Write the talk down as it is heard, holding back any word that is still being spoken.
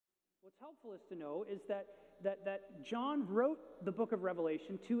helpful is to know is that John wrote the book of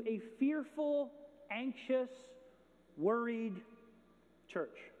Revelation to a fearful, anxious, worried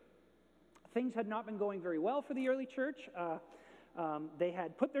church. Things had not been going very well for the early church. They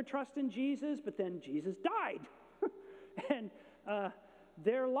had put their trust in Jesus, but then Jesus died. And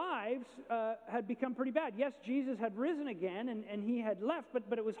their lives had become pretty bad. Yes, Jesus had risen again, and he had left,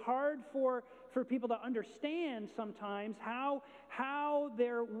 but it was hard for people to understand sometimes how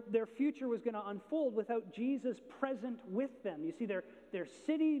their future was going to unfold without Jesus present with them. You see, their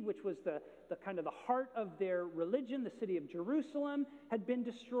city, which was the kind of the heart of their religion, the city of Jerusalem, had been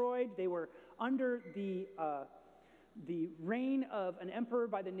destroyed. They were under the reign of an emperor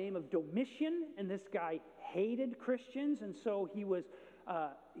by the name of Domitian, and this guy hated Christians, and so he was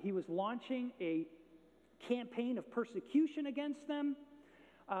launching a campaign of persecution against them.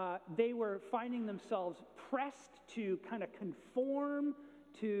 They were finding themselves pressed to kind of conform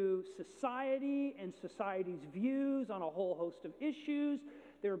to society and society's views on a whole host of issues.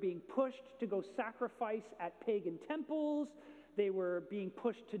 They were being pushed to go sacrifice at pagan temples. They were being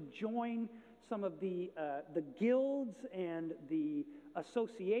pushed to join some of the guilds and the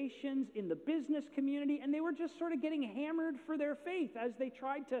associations in the business community, and they were just sort of getting hammered for their faith. As they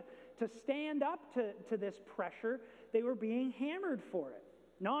tried to stand up to this pressure, they were being hammered for it.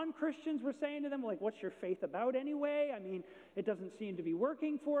 Non-Christians were saying to them, like, what's your faith about anyway? I mean, it doesn't seem to be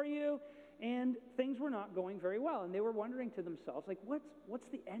working for you. And things were not going very well. And they were wondering to themselves, like, what's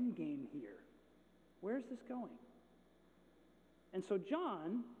the end game here? Where's this going? And so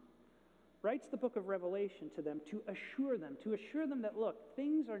John writes the book of Revelation to them to assure them that, look,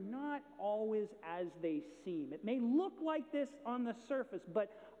 things are not always as they seem. It may look like this on the surface, but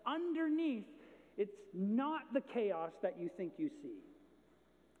underneath, it's not the chaos that you think you see.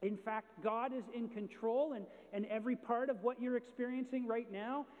 In fact, God is in control, and every part of what you're experiencing right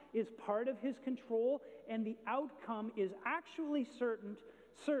now is part of his control, and the outcome is actually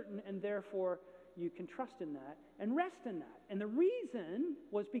certain, and therefore you can trust in that and rest in that. And the reason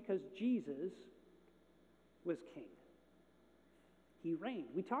was because Jesus was king. He reigned.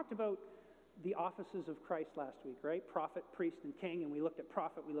 We talked about the offices of Christ last week, right? Prophet, priest, and king. And we looked at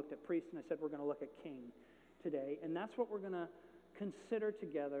prophet, we looked at priest, and I said we're going to look at king today. And that's what we're going to consider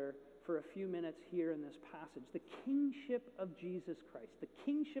together for a few minutes here in this passage. The kingship of Jesus Christ. The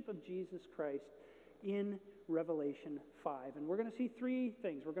kingship of Jesus Christ in Revelation 5. And we're going to see three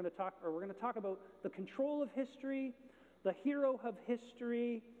things. We're going to talk about the control of history, the hero of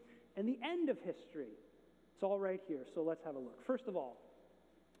history, and the end of history. It's all right here, so let's have a look. First of all,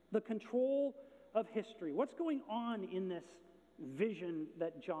 the control of history. What's going on in this vision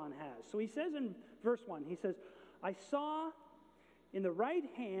that John has? So he says in verse 1, he says, I saw in the right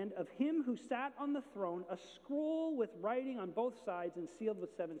hand of him who sat on the throne a scroll with writing on both sides and sealed with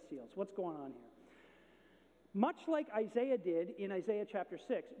 7 seals. What's going on here? Much like Isaiah did in Isaiah chapter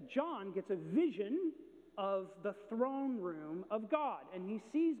 6, John gets a vision of the throne room of God. And he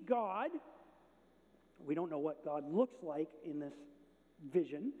sees God. We don't know what God looks like in this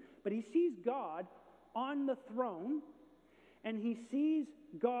vision, but he sees God on the throne, and he sees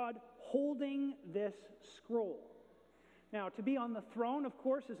God holding this scroll. Now, to be on the throne, of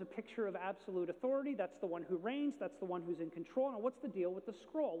course, is a picture of absolute authority. That's the one who reigns. That's the one who's in control. Now, what's the deal with the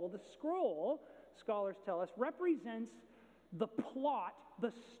scroll? Well, the scroll, scholars tell us, represents the plot,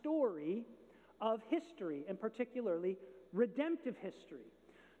 the story of history, and particularly redemptive history.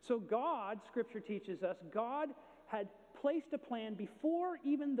 So God, Scripture teaches us, God had placed a plan before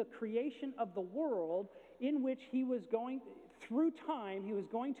even the creation of the world in which he was going, through time, he was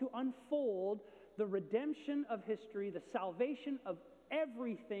going to unfold the redemption of history, the salvation of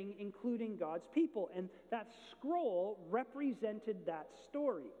everything, including God's people. And that scroll represented that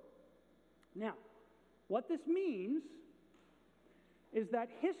story. Now, what this means is that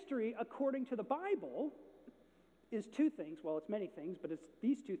history, according to the Bible, is two things. Well, it's many things, but it's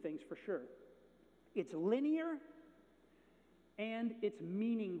these two things for sure. It's linear and it's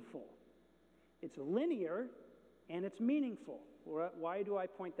meaningful. It's linear and it's meaningful. Why do I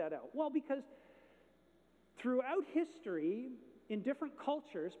point that out? Well, because throughout history, in different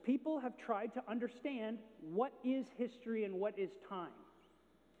cultures, people have tried to understand what is history and what is time.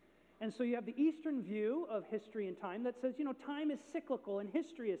 And so you have the Eastern view of history and time that says, time is cyclical and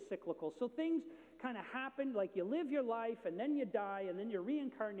history is cyclical. So things kind of happen, like you live your life and then you die and then you're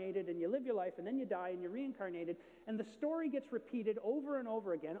reincarnated, and you live your life and then you die and you're reincarnated. And the story gets repeated over and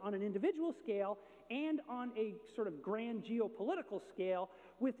over again on an individual scale and on a sort of grand geopolitical scale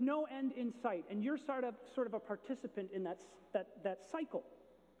with no end in sight. And you're sort of a participant in that cycle.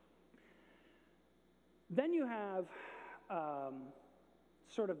 Then you have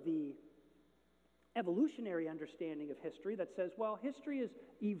sort of the evolutionary understanding of history that says, well, history is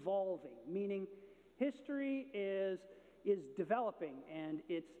evolving, meaning history is developing, and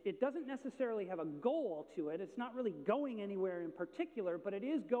it doesn't necessarily have a goal to it. It's not really going anywhere in particular, but it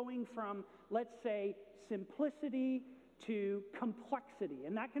is going from, let's say, simplicity to complexity,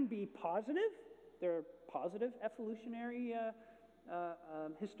 and that can be positive. There are positive evolutionary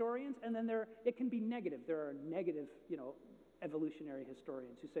historians, and then it can be negative. There are negative, evolutionary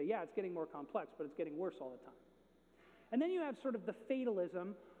historians who say, yeah, it's getting more complex, but it's getting worse all the time. And then you have sort of the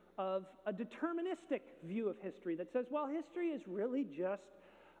fatalism of a deterministic view of history that says, well, history is really just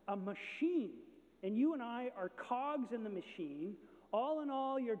a machine, and you and I are cogs in the machine. All in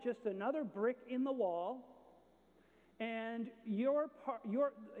all, you're just another brick in the wall, and your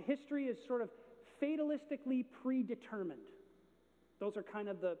history is sort of fatalistically predetermined. Those are kind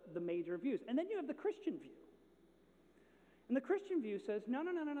of the major views. And then you have the Christian view. And the Christian view says,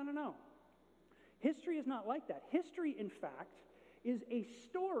 no. History is not like that. History, in fact, is a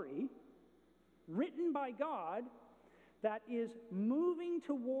story written by God that is moving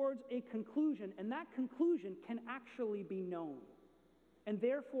towards a conclusion, and that conclusion can actually be known. And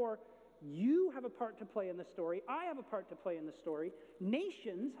therefore, you have a part to play in the story. I have a part to play in the story.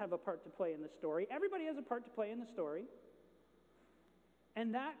 Nations have a part to play in the story. Everybody has a part to play in the story.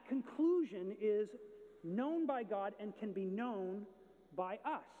 And that conclusion is known by God and can be known by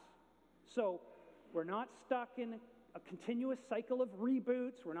us. So we're not stuck in a continuous cycle of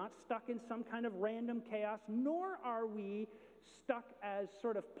reboots. We're not stuck in some kind of random chaos, nor are we stuck as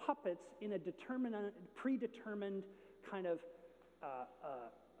sort of puppets in a predetermined kind of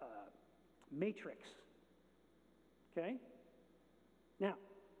matrix. Okay? Now,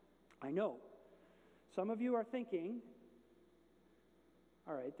 I know some of you are thinking,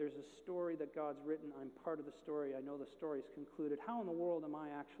 all right, there's a story that God's written. I'm part of the story. I know the story's concluded. How in the world am I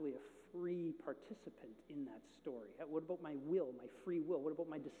actually a free participant in that story? What about my will, my free will? What about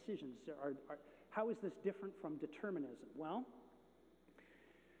my decisions? How is this different from determinism? Well,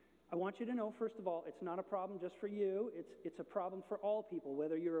 I want you to know, first of all, it's not a problem just for you. It's a problem for all people,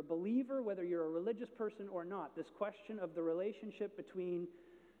 whether you're a believer, whether you're a religious person or not. This question of the relationship between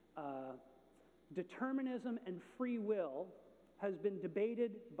determinism and free will has been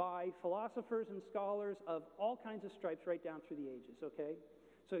debated by philosophers and scholars of all kinds of stripes right down through the ages, okay?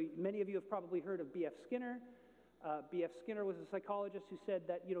 So many of you have probably heard of B.F. Skinner. B.F. Skinner was a psychologist who said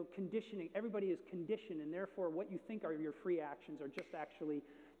that, conditioning, everybody is conditioned, and therefore what you think are your free actions are just actually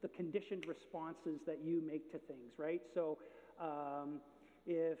the conditioned responses that you make to things, right? So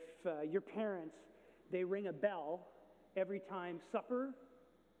if your parents, they ring a bell every time supper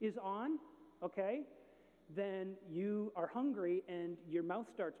is on, okay, then you are hungry and your mouth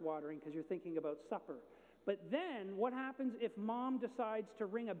starts watering because you're thinking about supper. But then what happens if mom decides to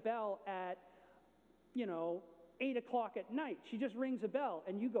ring a bell at, 8 o'clock at night? She just rings a bell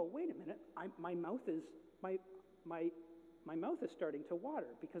and you go, wait a minute, my mouth is starting to water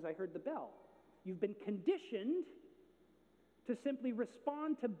because I heard the bell. You've been conditioned to simply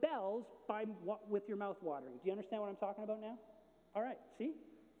respond to bells with your mouth watering. Do you understand what I'm talking about now? All right, see?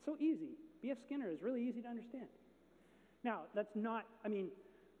 So easy. B.F. Skinner is really easy to understand. Now, that's not,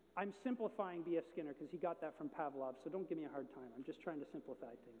 I'm simplifying B.F. Skinner because he got that from Pavlov, so don't give me a hard time. I'm just trying to simplify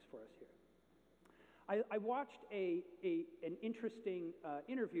things for us here. I watched an interesting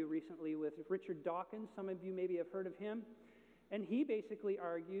interview recently with Richard Dawkins. Some of you maybe have heard of him. And he basically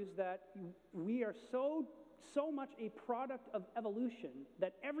argues that we are so much a product of evolution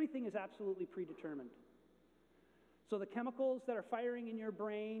that everything is absolutely predetermined. So the chemicals that are firing in your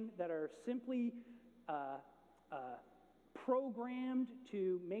brain that are simply programmed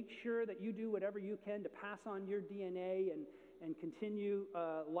to make sure that you do whatever you can to pass on your DNA and continue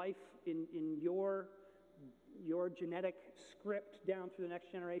life in your genetic script down through the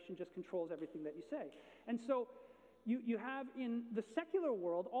next generation just controls everything that you say. And so you have in the secular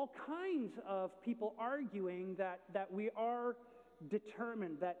world all kinds of people arguing that we are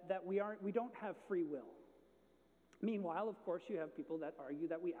determined, that we don't have free will. Meanwhile, of course, you have people that argue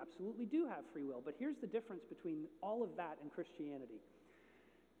that we absolutely do have free will. But here's the difference between all of that and Christianity.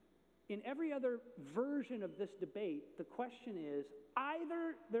 In every other version of this debate, the question is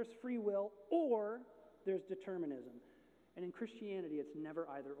either there's free will or there's determinism. And in Christianity, it's never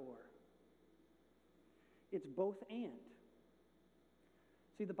either or. It's both and.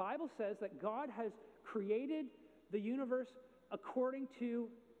 See, the Bible says that God has created the universe according to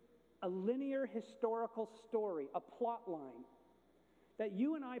a linear historical story, a plot line that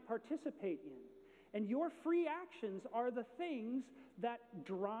you and I participate in. And your free actions are the things that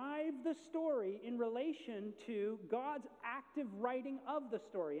drive the story in relation to God's active writing of the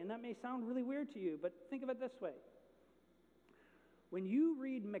story. And that may sound really weird to you, but think of it this way. When you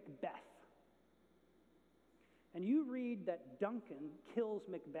read Macbeth, and you read that Duncan kills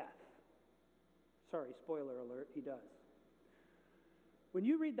Macbeth, sorry, spoiler alert, he does. When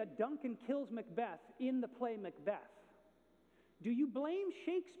you read that Duncan kills Macbeth in the play Macbeth, do you blame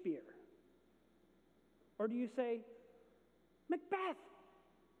Shakespeare? Or do you say, Macbeth,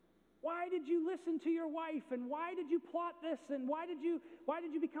 why did you listen to your wife? And why did you plot this? And why did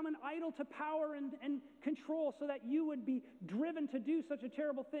you become an idol to power and control so that you would be driven to do such a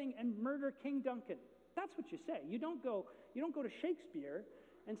terrible thing and murder King Duncan? That's what you say. You don't go to Shakespeare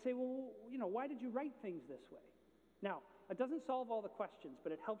and say, well, why did you write things this way? Now, it doesn't solve all the questions,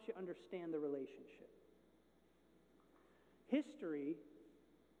 but it helps you understand the relationship. History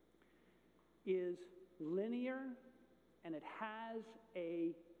is linear, and it has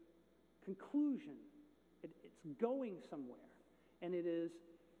a conclusion. It's going somewhere, and it is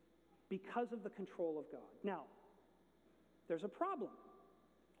because of the control of God. Now, there's a problem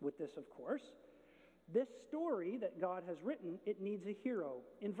with this, of course. This story that God has written, it needs a hero.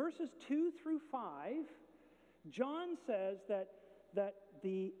 In verses 2 through 5, John says that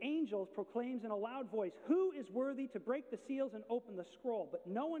the angel proclaims in a loud voice, "Who is worthy to break the seals and open the scroll?" But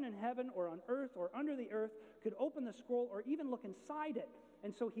no one in heaven or on earth or under the earth could open the scroll or even look inside it.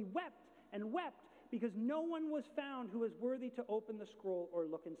 And so he wept and wept because no one was found who was worthy to open the scroll or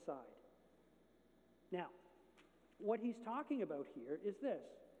look inside. Now, what he's talking about here is this.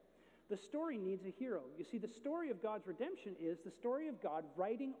 The story needs a hero. You see, the story of God's redemption is the story of God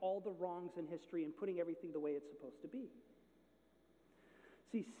righting all the wrongs in history and putting everything the way it's supposed to be.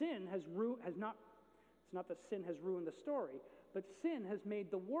 See, sin it's not that sin has ruined the story, but sin has made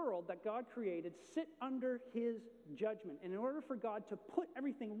the world that God created sit under his judgment. And in order for God to put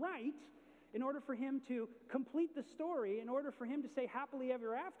everything right, in order for him to complete the story, in order for him to say happily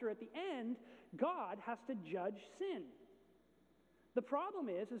ever after at the end, God has to judge sin. The problem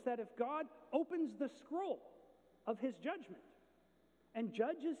is that if God opens the scroll of his judgment and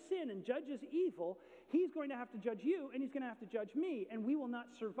judges sin and judges evil, he's going to have to judge you and he's going to have to judge me, and we will not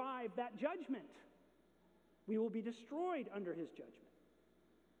survive that judgment. We will be destroyed under his judgment.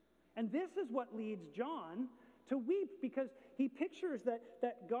 And this is what leads John to weep, because he pictures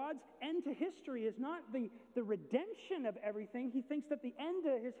that God's end to history is not the redemption of everything. He thinks that the end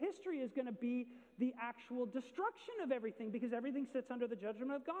to his history is going to be the actual destruction of everything, because everything sits under the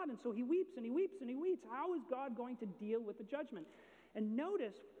judgment of God. And so he weeps and he weeps and he weeps. How is God going to deal with the judgment? And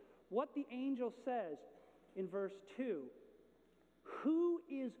notice what the angel says in verse 2. Who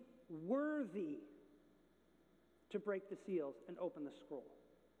is worthy to break the seals and open the scroll?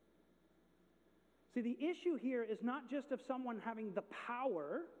 See, the issue here is not just of someone having the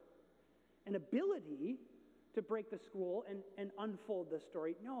power and ability to break the scroll and unfold the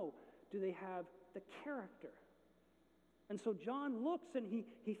story. No, do they have the character? And so John looks and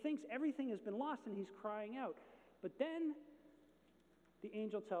he thinks everything has been lost and he's crying out. But then the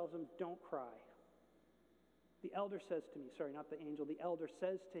angel tells him, don't cry. The elder says to me, sorry, not the angel, the elder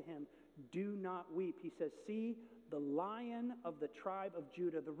says to him, do not weep. He says, see, the Lion of the tribe of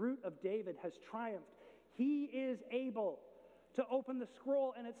Judah, the Root of David, has triumphed. He is able to open the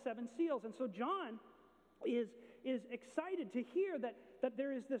scroll and its 7 seals. And so John is excited to hear that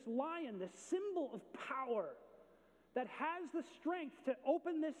there is this lion, this symbol of power, that has the strength to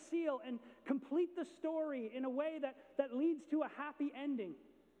open this seal and complete the story in a way that leads to a happy ending.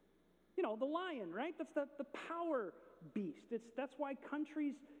 You know, the lion, right? That's the power beast. That's why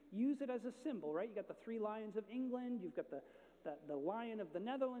countries use it as a symbol, right? You got the 3 lions of England, you've got the lion of the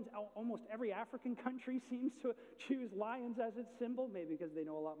Netherlands. Almost every African country seems to choose lions as its symbol, maybe because they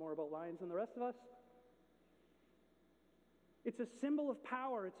know a lot more about lions than the rest of us. It's a symbol of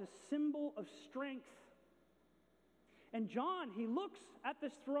power. It's a symbol of strength. And John, he looks at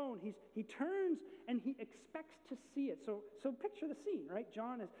this throne. He turns and he expects to see it. So picture the scene, right?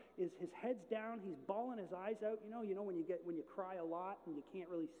 John is his head's down. He's bawling his eyes out. You know when you cry a lot and you can't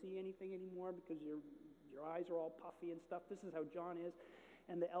really see anything anymore because your eyes are all puffy and stuff. This is how John is.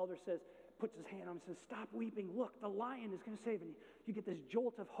 And the elder puts his hand on him and says, stop weeping. Look, the lion is going to save. And you get this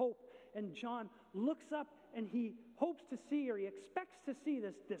jolt of hope. And John looks up and he hopes to see, or he expects to see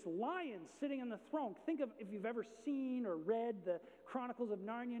this lion sitting on the throne. Think of, if you've ever seen or read the Chronicles of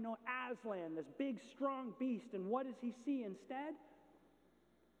Narnia, you know Aslan, this big, strong beast. And what does he see instead?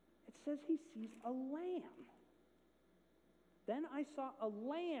 It says he sees a lamb. Then I saw a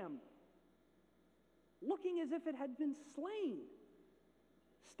lamb looking as if it had been slain,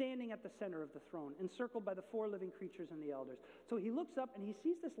 standing at the center of the throne, encircled by the 4 living creatures and the elders. So he looks up and he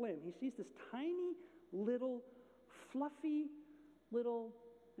sees this lamb. He sees this tiny, little, fluffy, little...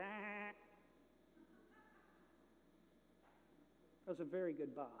 That was a very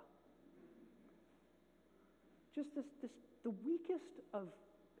good ba. Just the weakest of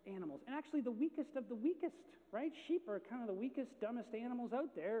animals, and actually the weakest of the weakest, right? Sheep are kind of the weakest, dumbest animals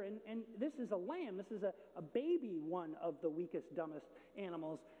out there, and this is a lamb. This is a baby one of the weakest, dumbest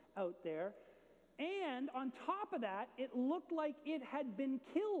animals out there. And on top of that, it looked like it had been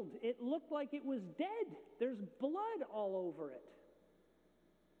killed. It looked like it was dead. There's blood all over it.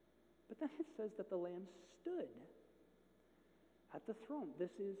 But then it says that the lamb stood at the throne.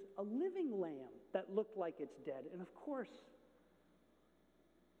 This is a living lamb that looked like it's dead. And of course,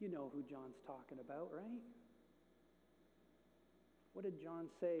 you know who John's talking about, right? What did John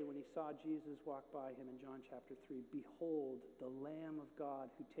say when he saw Jesus walk by him in John chapter 3? Behold, the Lamb of God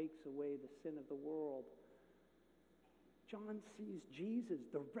who takes away the sin of the world. John sees Jesus,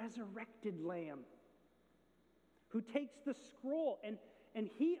 the resurrected Lamb, who takes the scroll, and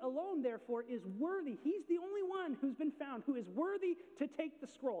he alone, therefore, is worthy. He's the only one who's been found who is worthy to take the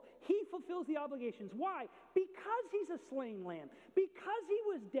scroll. He fulfills the obligations. Why? Because he's a slain lamb. Because he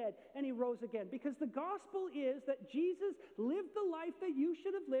was dead and he rose again. Because the gospel is that Jesus lived the life that you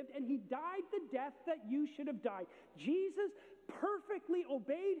should have lived, and he died the death that you should have died. Jesus perfectly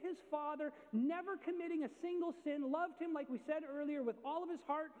obeyed his Father, never committing a single sin, loved him, like we said earlier, with all of his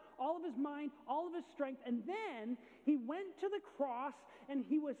heart, all of his mind, all of his strength. And then he went to the cross and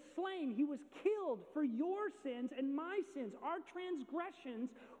he was slain. He was killed for your sins and my sins. Our transgressions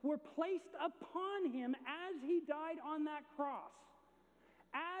were placed upon him as he died on that cross.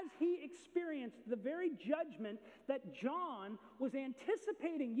 As he experienced the very judgment that John was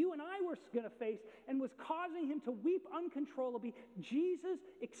anticipating you and I were going to face and was causing him to weep uncontrollably, Jesus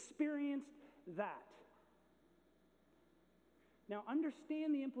experienced that. Now,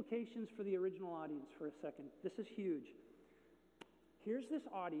 understand the implications for the original audience for a second. This is huge. Here's this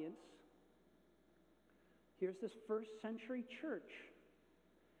audience. Here's this first century church.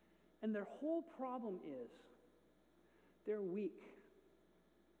 And their whole problem is they're weak.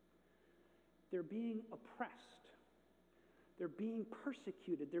 They're being oppressed. They're being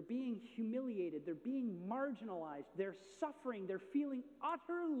persecuted. They're being humiliated. They're being marginalized. They're suffering. They're feeling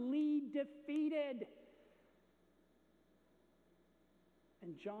utterly defeated.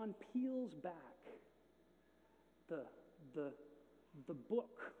 And John peels back the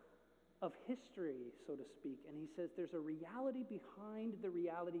book of history, so to speak, and he says there's a reality behind the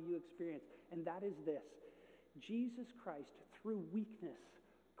reality you experience, and that is this: Jesus Christ, through weakness,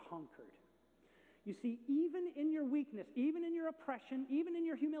 conquered. You see, even in your weakness, even in your oppression, even in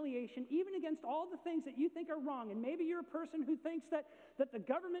your humiliation, even against all the things that you think are wrong, and maybe you're a person who thinks that the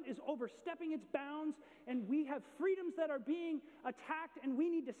government is overstepping its bounds, and we have freedoms that are being attacked, and we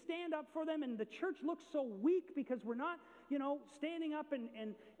need to stand up for them, and the church looks so weak because we're not, standing up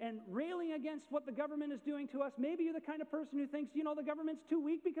and railing against what the government is doing to us. Maybe you're the kind of person who thinks, the government's too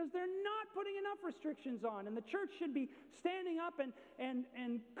weak because they're not putting enough restrictions on, and the church should be standing up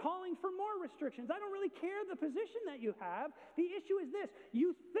and calling for more restrictions. I don't really care the position that you have. The issue is this: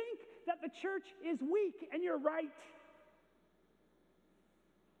 you think that the church is weak, and you're right.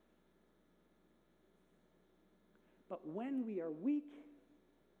 But when we are weak,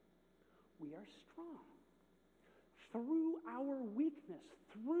 we are strong. Through our weakness,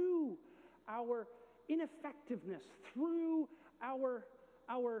 through our ineffectiveness, through our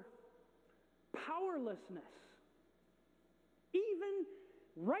powerlessness, even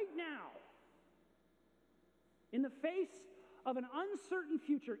right now, in the face of an uncertain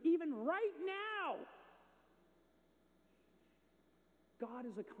future, even right now, God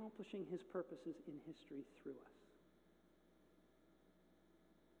is accomplishing his purposes in history through us.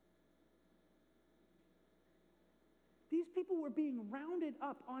 These people were being rounded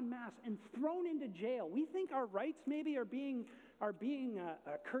up en masse and thrown into jail. We think our rights maybe are being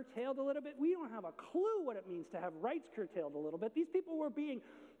curtailed a little bit. We don't have a clue what it means to have rights curtailed a little bit. These people were being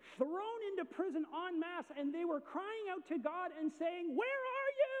thrown into prison en masse, and they were crying out to God and saying, "Where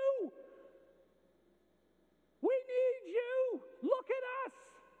are you? We need you. Look at us.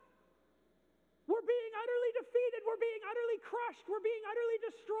 We're being utterly defeated. We're being utterly crushed. We're being utterly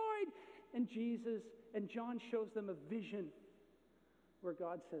destroyed." And John shows them a vision where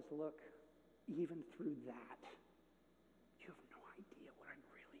God says, "Look, even through that, you have no idea what I'm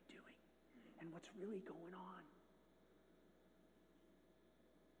really doing and what's really going on.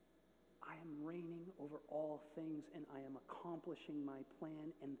 I am reigning over all things, and I am accomplishing my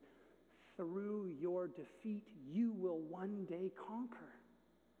plan, and through your defeat, you will one day conquer."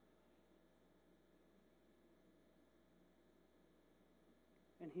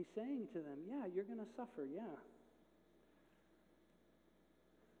 And he's saying to them, yeah, you're going to suffer, yeah.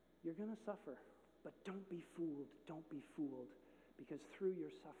 You're going to suffer, but don't be fooled, because through your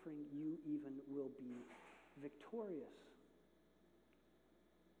suffering, you even will be victorious.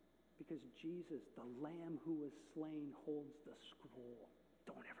 Because Jesus, the Lamb who was slain, holds the scroll.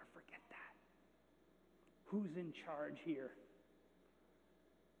 Don't ever forget that. Who's in charge here?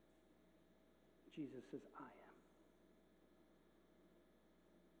 Jesus says, I am.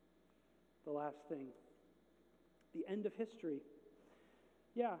 The last thing, the end of history.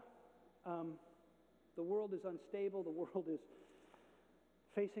 Yeah, the world is unstable. The world is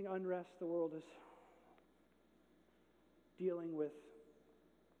facing unrest. The world is dealing with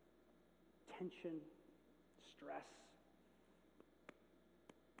tension, stress,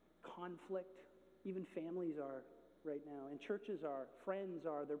 conflict. Even families are right now, and churches are, friends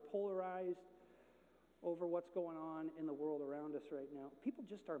are. They're polarized over what's going on in the world around us right now. People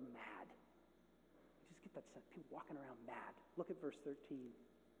just are mad. You just get that sense. People walking around mad. Look at verse 13.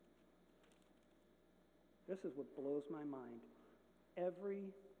 This is what blows my mind.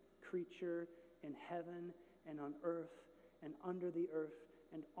 Every creature in heaven and on earth and under the earth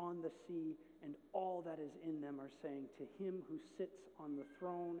and on the sea and all that is in them are saying, to him who sits on the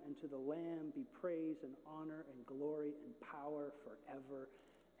throne and to the Lamb be praise and honor and glory and power forever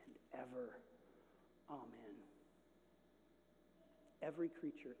and ever. Amen. Every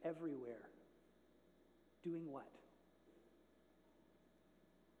creature, everywhere, doing what?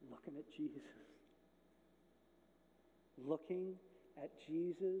 Looking at Jesus. Looking at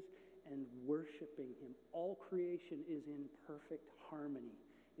Jesus and worshiping him. All creation is in perfect harmony.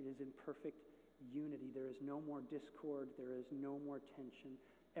 It is in perfect unity. There is no more discord. There is no more tension.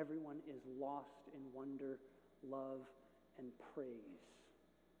 Everyone is lost in wonder, love, and praise.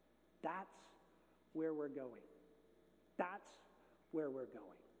 That's where we're going. That's where we're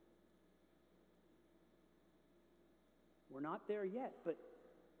going. We're not there yet, but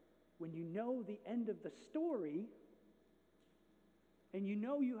when you know the end of the story, and you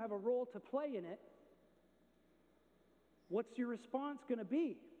know you have a role to play in it, what's your response going to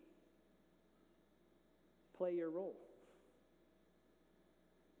be? Play your role.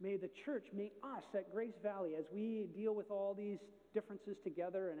 May the church, may us at Grace Valley, as we deal with all these differences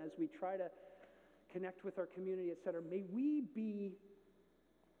together and as we try to connect with our community, etc., may we be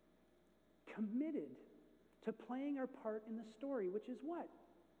committed to playing our part in the story, which is what?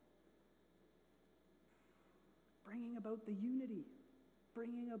 Bringing about the unity,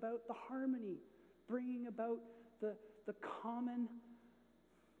 bringing about the harmony, bringing about the common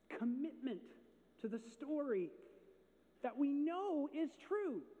commitment to the story that we know is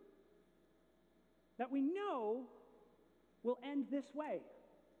true, that we know will end this way.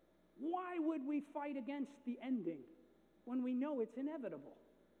 Why would we fight against the ending when we know it's inevitable?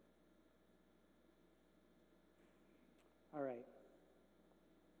 All right.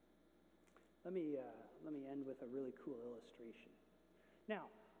 Let me end with a really cool illustration. Now,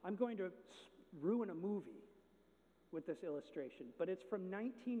 I'm going to ruin a movie with this illustration, but it's from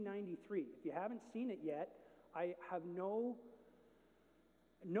 1993. If you haven't seen it yet, I have no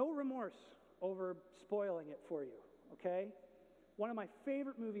remorse over spoiling it for you, okay? One of my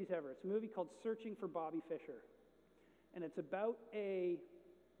favorite movies ever. It's a movie called Searching for Bobby Fischer. And it's about a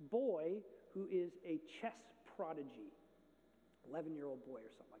boy who is a chess prodigy, 11-year-old boy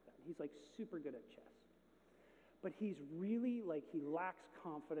or something like that. And he's like super good at chess. But he's really he lacks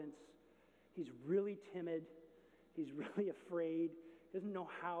confidence. He's really timid. He's really afraid. He doesn't know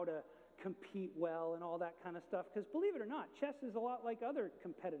how to compete well and all that kind of stuff. Because believe it or not, chess is a lot like other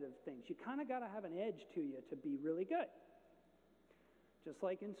competitive things. You kind of got to have an edge to you to be really good. Just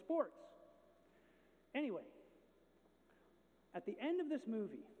like in sports. Anyway, at the end of this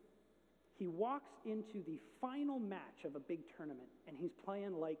movie, he walks into the final match of a big tournament, and he's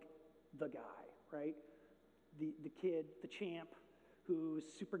playing like the guy, right? The kid, the champ, who's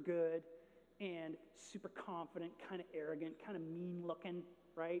super good and super confident, kind of arrogant, kind of mean-looking,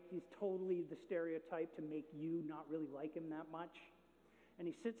 right? He's totally the stereotype to make you not really like him that much. And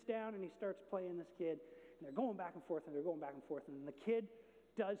he sits down and he starts playing this kid, and they're going back and forth, and they're going back and forth, and the kid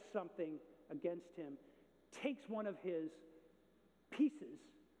does something against him, takes one of his pieces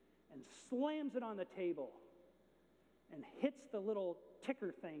and slams it on the table and hits the little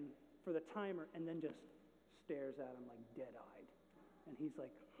ticker thing for the timer and then just stares at him like dead-eyed. And he's like,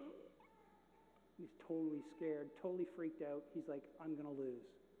 he's totally scared, totally freaked out. He's like, I'm going to lose.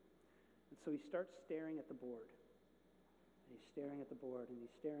 And so he starts staring at the board. And he's staring at the board, and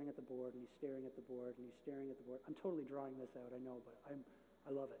he's staring at the board, and he's staring at the board, and he's staring at the board. I'm totally drawing this out, I know, but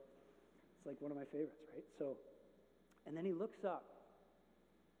I love it. It's like one of my favorites, right? So, and then he looks up,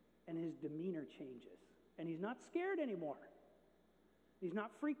 and his demeanor changes. And he's not scared anymore. He's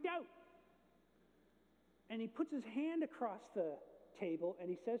not freaked out. And he puts his hand across the table and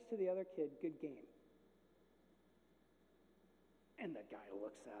he says to the other kid, "Good game." And the guy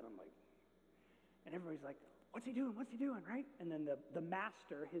looks at him like, and everybody's like, "What's he doing? What's he doing?" Right? And then the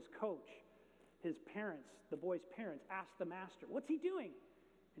master, his coach, his parents, the boy's parents, ask the master, "What's he doing?"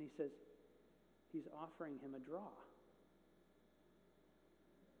 And he says, "He's offering him a draw."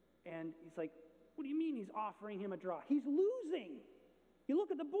 And he's like, "What do you mean he's offering him a draw? He's losing." You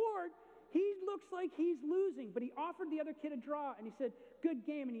look at the board, he looks like he's losing, but he offered the other kid a draw, and he said, "Good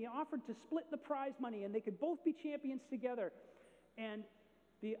game," and he offered to split the prize money, and they could both be champions together. And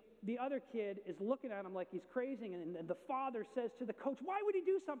the other kid is looking at him like he's crazy, and the father says to the coach, "Why would he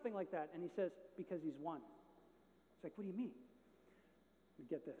do something like that?" And he says, "Because he's won." It's like, "What do you mean?" You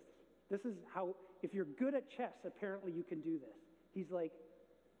get this. This is how, if you're good at chess, apparently you can do this. He's like,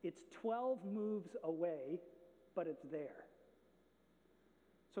 it's 12 moves away, but it's there.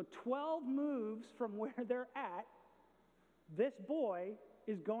 So 12 moves from where they're at, this boy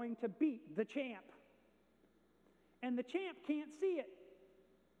is going to beat the champ. And the champ can't see it.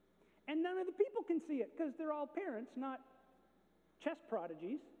 And none of the people can see it because they're all parents, not chess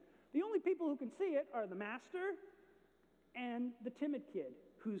prodigies. The only people who can see it are the master and the timid kid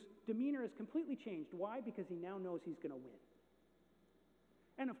whose demeanor is completely changed. Why? Because he now knows he's going to win.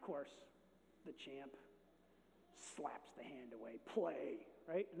 And of course, the champ slaps the hand away. Play,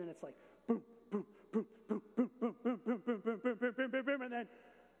 right? And then it's like boom, boom, boom, boom, boom, boom, boom, boom, boom, boom, boom, boom, boom, boom, and then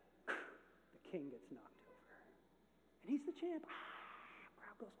the king gets knocked over. And he's the champ.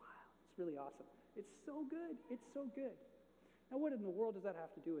 Crowd goes wild. It's really awesome. It's so good. It's so good. Now, what in the world does that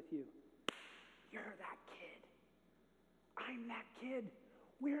have to do with you? You're that kid. I'm that kid.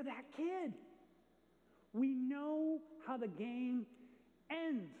 We're that kid. We know how the game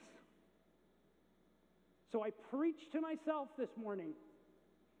ends. So I preached to myself this morning.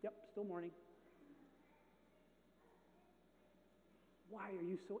 Yep, still morning. Why are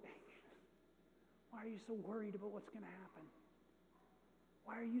you so anxious? Why are you so worried about what's going to happen?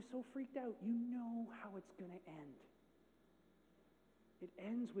 Why are you so freaked out? You know how it's going to end. It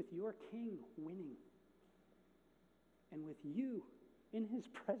ends with your king winning. And with you in his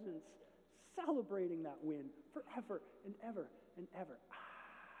presence celebrating that win forever and ever and ever.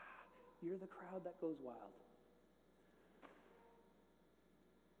 You're the crowd that goes wild.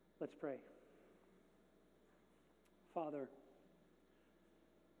 Let's pray. Father,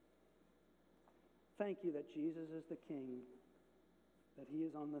 thank you that Jesus is the King, that he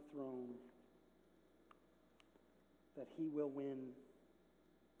is on the throne, that he will win.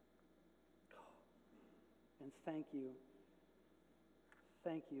 And thank you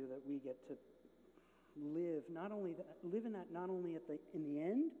that we get to live live in that not only in the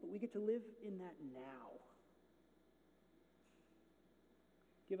end, but we get to live in that now.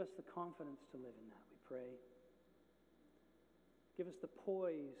 Give us the confidence to live in that, we pray. Give us the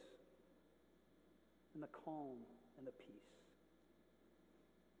poise and the calm and the peace.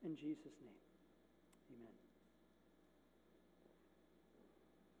 In Jesus' name, amen.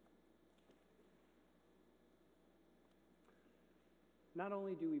 Not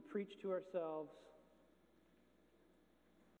only do we preach to ourselves,